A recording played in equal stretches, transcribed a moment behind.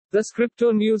This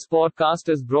Crypto News podcast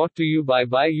is brought to you by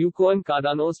Ucoin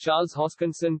Cardano's Charles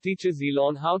Hoskinson teaches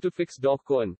Elon how to fix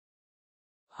Dogecoin.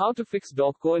 How to fix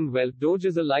Dogecoin? Well, Doge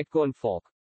is a Litecoin fork.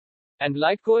 And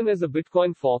Litecoin is a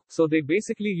Bitcoin fork, so they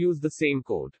basically use the same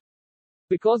code.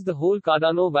 Because the whole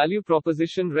Cardano value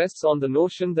proposition rests on the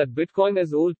notion that Bitcoin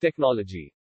is old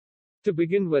technology. To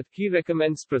begin with, he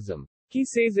recommends Prism. He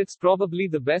says it's probably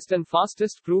the best and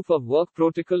fastest proof of work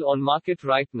protocol on market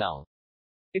right now.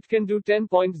 It can do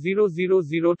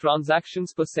 10.000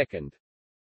 transactions per second.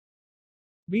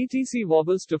 BTC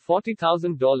wobbles to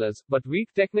 $40,000, but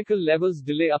weak technical levels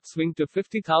delay upswing to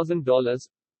 $50,000.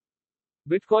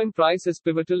 Bitcoin price is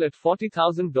pivotal at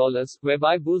 $40,000,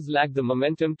 whereby bulls lack the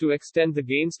momentum to extend the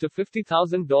gains to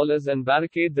 $50,000 and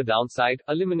barricade the downside,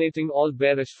 eliminating all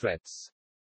bearish threats.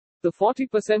 The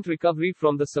 40% recovery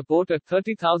from the support at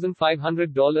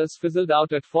 $30,500 fizzled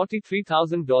out at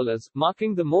 $43,000,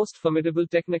 marking the most formidable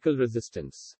technical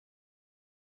resistance.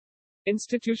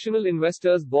 Institutional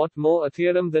investors bought more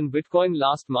Ethereum than Bitcoin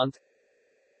last month.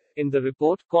 In the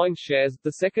report, CoinShares,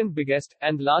 the second biggest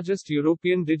and largest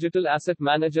European digital asset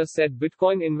manager, said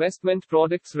Bitcoin investment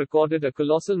products recorded a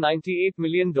colossal $98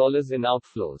 million in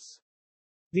outflows.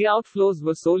 The outflows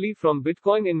were solely from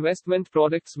Bitcoin investment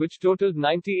products, which totaled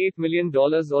 $98 million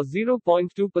or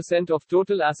 0.2% of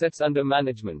total assets under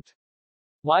management.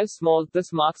 While small,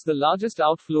 this marks the largest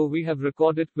outflow we have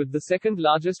recorded, with the second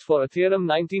largest for Ethereum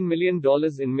 $19 million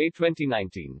in May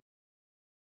 2019.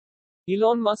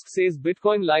 Elon Musk says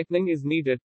Bitcoin Lightning is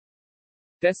needed.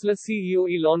 Tesla CEO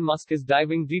Elon Musk is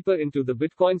diving deeper into the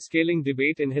Bitcoin scaling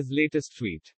debate in his latest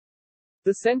tweet.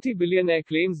 The centibillionaire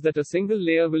claims that a single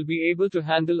layer will be able to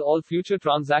handle all future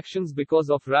transactions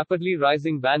because of rapidly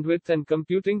rising bandwidth and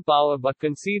computing power, but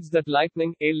concedes that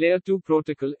Lightning, a Layer 2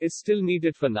 protocol, is still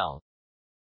needed for now.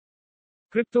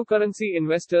 Cryptocurrency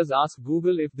investors ask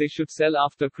Google if they should sell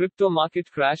after crypto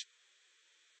market crash.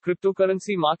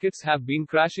 Cryptocurrency markets have been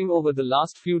crashing over the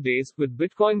last few days, with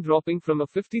Bitcoin dropping from a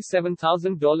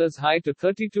 $57,000 high to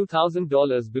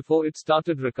 $32,000 before it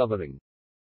started recovering.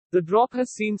 The drop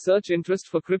has seen search interest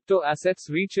for crypto assets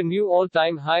reach a new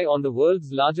all-time high on the world's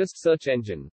largest search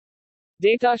engine.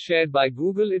 Data shared by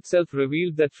Google itself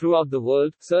revealed that throughout the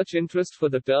world, search interest for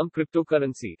the term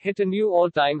cryptocurrency hit a new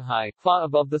all-time high, far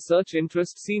above the search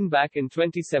interest seen back in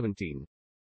 2017.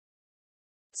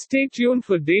 Stay tuned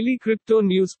for daily crypto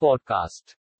news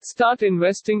podcast. Start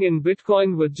investing in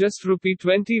Bitcoin with just Rupee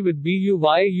 20 with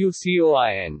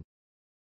BUYUCOIN.